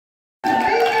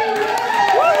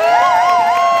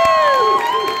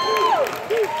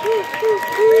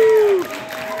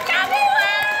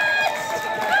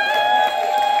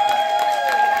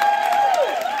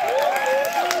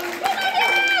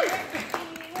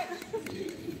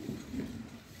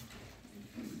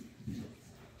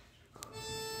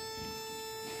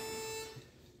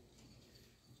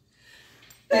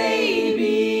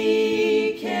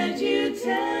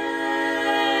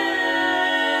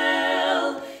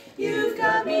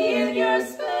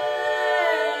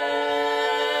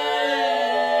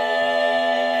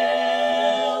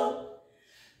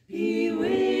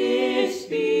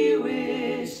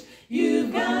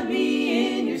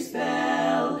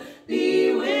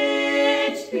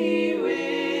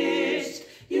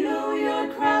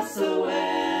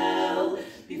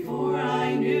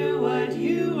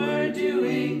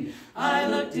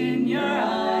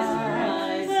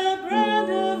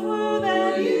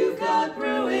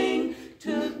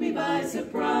me by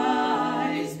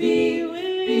surprise.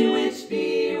 Bewitched,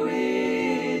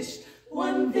 bewitched.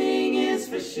 One thing is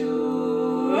for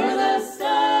sure, the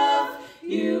stuff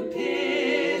you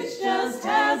pitch just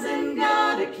hasn't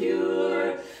got a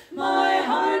cure. My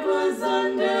heart was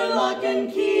under lock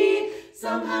and key,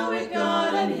 somehow it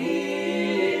got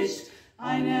unhitched.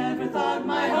 I never thought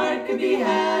my heart could be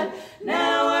had,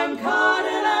 now I'm caught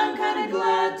and I'm kinda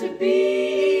glad to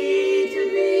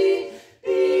be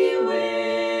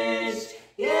bewitched.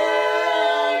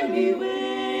 Yeah, I'm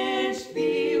bewitched,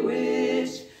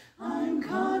 bewitched. I'm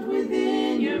caught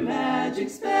within your magic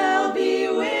spell.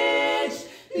 Bewitched,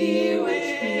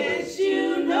 bewitched.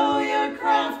 You know your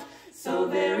craft so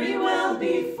very well.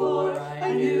 Before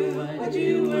I knew what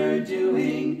you were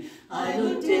doing, I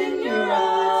looked in your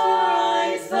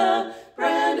eyes. The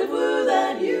brand of woo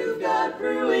that you've got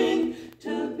brewing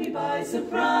took me by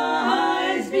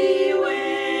surprise.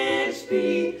 Bewitched,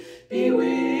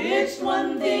 bewitched.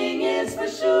 One thing is for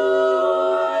sure.